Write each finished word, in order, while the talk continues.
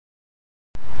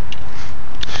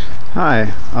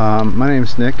Hi, my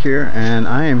name's Nick here, and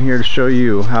I am here to show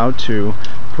you how to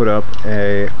put up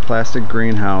a plastic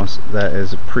greenhouse that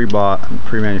is a pre-bought and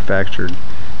pre-manufactured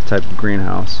type of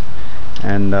greenhouse.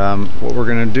 And what we're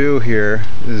going to do here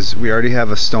is we already have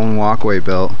a stone walkway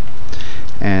built,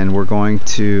 and we're going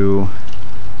to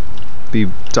be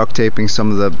duct taping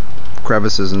some of the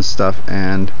crevices and stuff,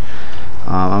 and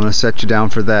I'm going to set you down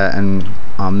for that, and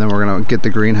then we're going to get the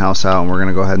greenhouse out and we're going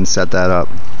to go ahead and set that up.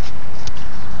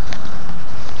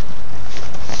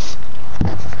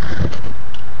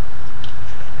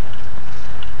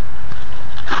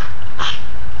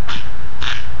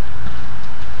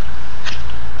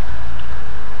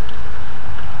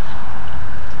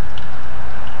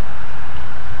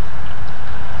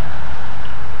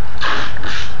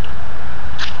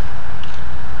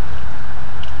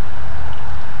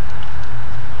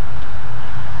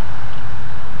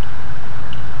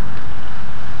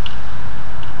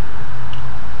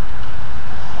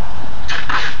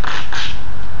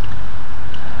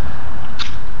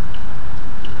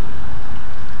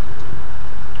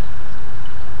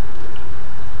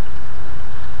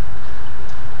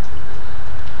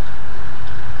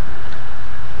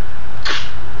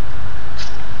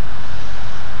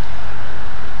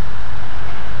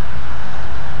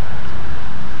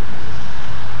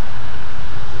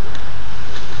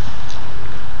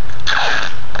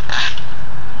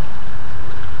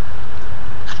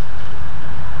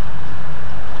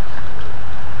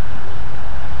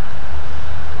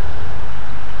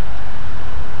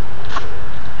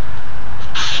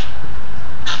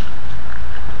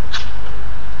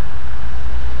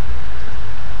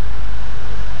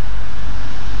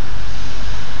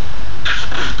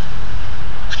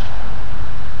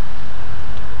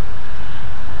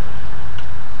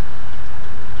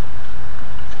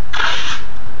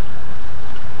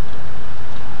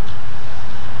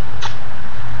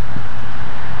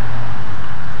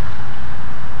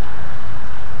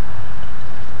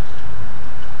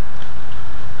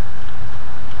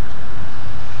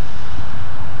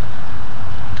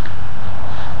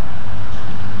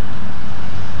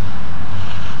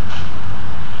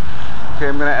 Okay,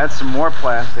 I'm going to add some more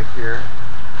plastic here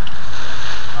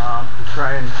to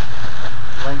try and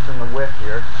lengthen the width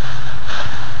here.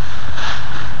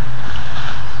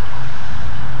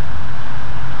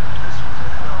 This one's going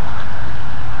to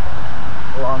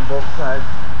go along both sides.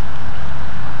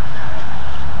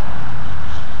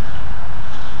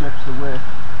 Stretch the width.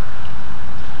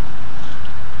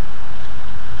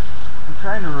 I'm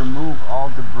trying to remove all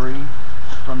debris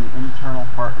from the internal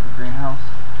part of the greenhouse,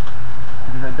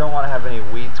 because I don't want to have any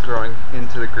weeds growing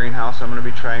into the greenhouse. I'm going to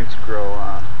be trying to grow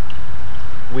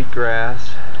wheatgrass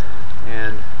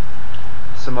and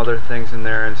some other things in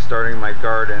there, and starting my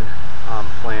garden,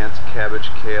 plants, cabbage,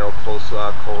 kale,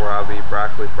 coleslaw, kohlrabi,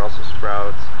 broccoli, Brussels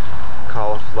sprouts,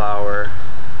 cauliflower.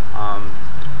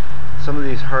 Some of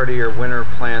these hardier winter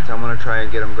plants, I want to try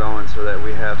and get them going so that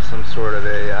we have some sort of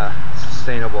a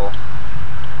sustainable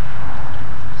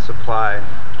supply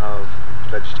of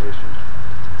vegetation.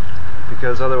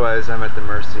 Because otherwise I'm at the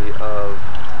mercy of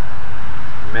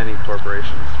many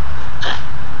corporations,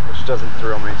 which doesn't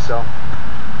thrill me. So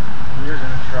we're going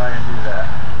to try and do that.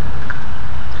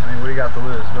 I mean, what do you got to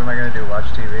lose? What am I going to do, watch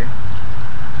TV?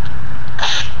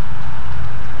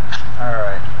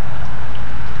 Alright.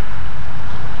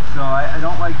 So I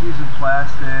don't like using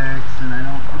plastics, and I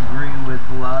don't agree with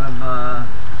a lot of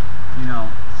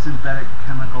synthetic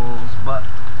chemicals, but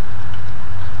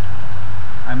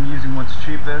I'm using what's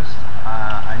cheapest.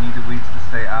 I need the weeds to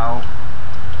stay out,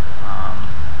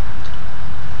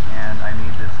 and I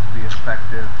need this to be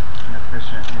effective and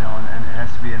efficient, and it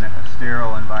has to be in a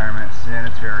sterile environment,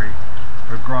 sanitary,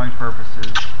 for growing purposes.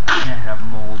 You can't have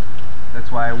mold.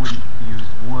 That's why I wouldn't use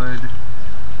wood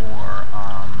or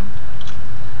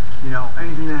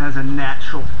anything that has a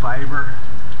natural fiber.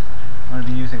 I'm going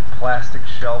to be using plastic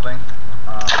shelving.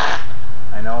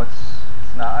 I know it's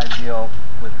not ideal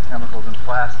with chemicals and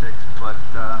plastics, but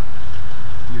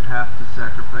you have to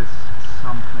sacrifice at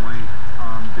some point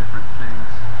different things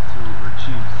to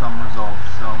achieve some results.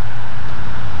 So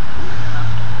we're gonna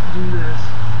do this,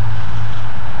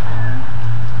 and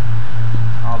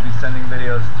I'll be sending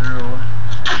videos through,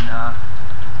 and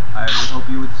I would hope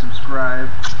you would subscribe.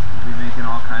 We'll be making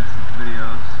all kinds of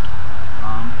videos,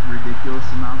 ridiculous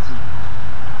amounts of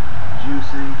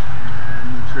juicing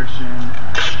and nutrition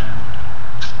and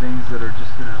things that are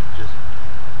just gonna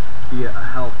be a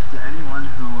help to anyone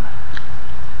who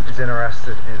is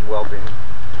interested in well-being.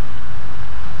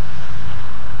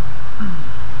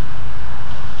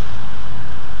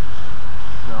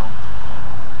 So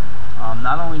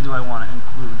not only do I want to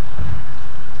include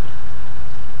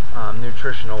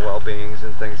nutritional well-beings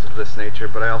and things of this nature,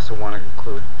 but I also want to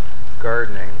include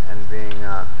gardening and being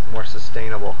more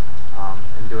sustainable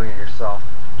and doing it yourself.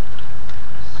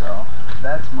 So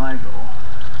that's my goal.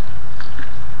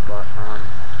 But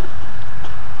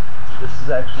this is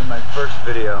actually my first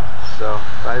video, so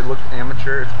if I look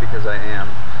amateur, it's because I am.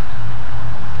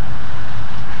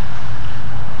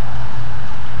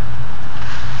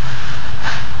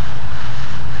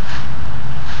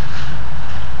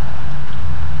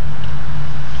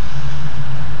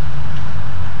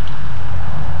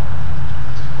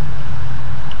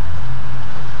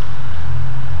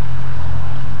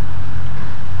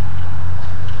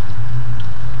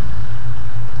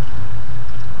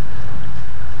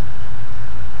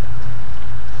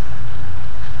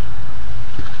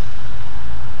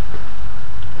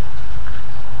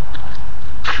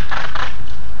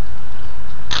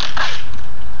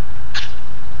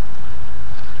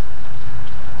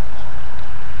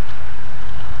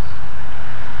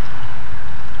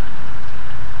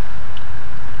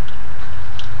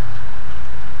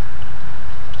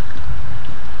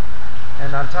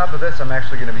 And on top of this, I'm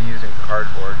actually going to be using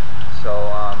cardboard, so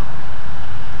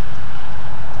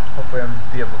hopefully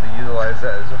I'll be able to utilize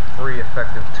that as a free,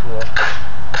 effective tool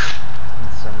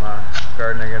in some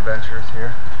gardening adventures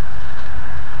here.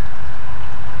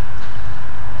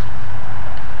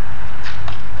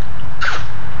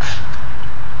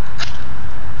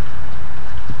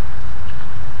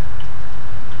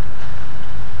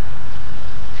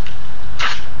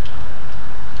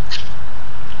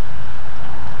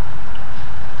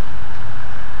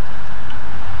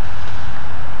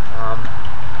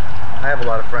 I have a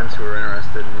lot of friends who are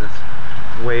interested in this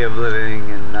way of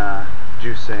living and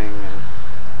juicing and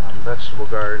vegetable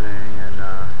gardening and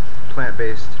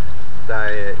plant-based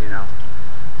diet, you know.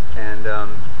 And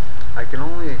I can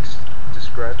only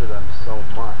describe to them so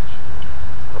much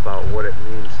about what it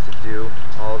means to do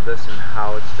all of this and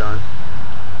how it's done.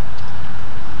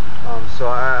 So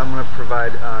I'm going to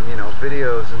provide you know,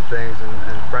 videos and things,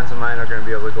 and friends of mine are going to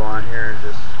be able to go on here and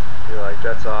just be like,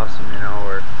 that's awesome, you know,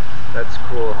 or that's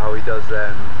cool how he does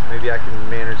that, and maybe I can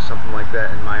manage something like that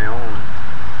in my own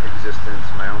existence,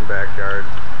 my own backyard,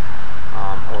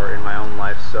 or in my own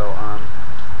life. So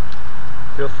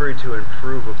feel free to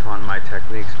improve upon my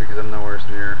techniques, because I'm nowhere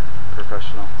near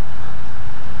professional.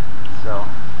 So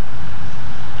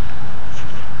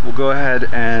we'll go ahead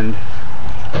and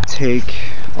take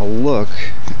a look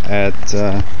at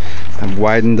I've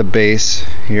widened the base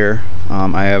here.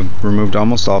 I have removed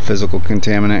almost all physical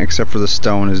contaminant except for the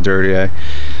stone is dirty.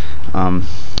 I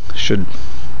should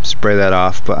spray that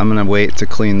off, but I'm gonna wait to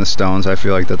clean the stones. I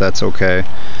feel like that's okay.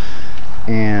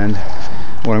 And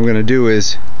what I'm gonna do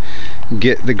is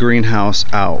get the greenhouse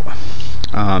out,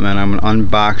 and I'm gonna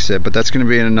unbox it, but that's gonna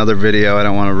be in another video. I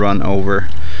don't want to run over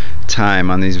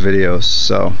time on these videos.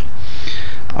 So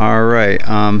alright,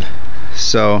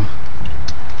 so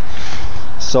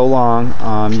long.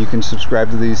 You can subscribe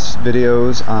to these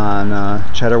videos on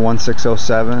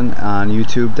Cheddar1607 on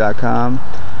YouTube.com,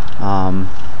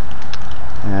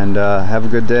 and have a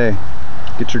good day.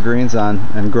 Get your greens on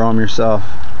and grow them yourself.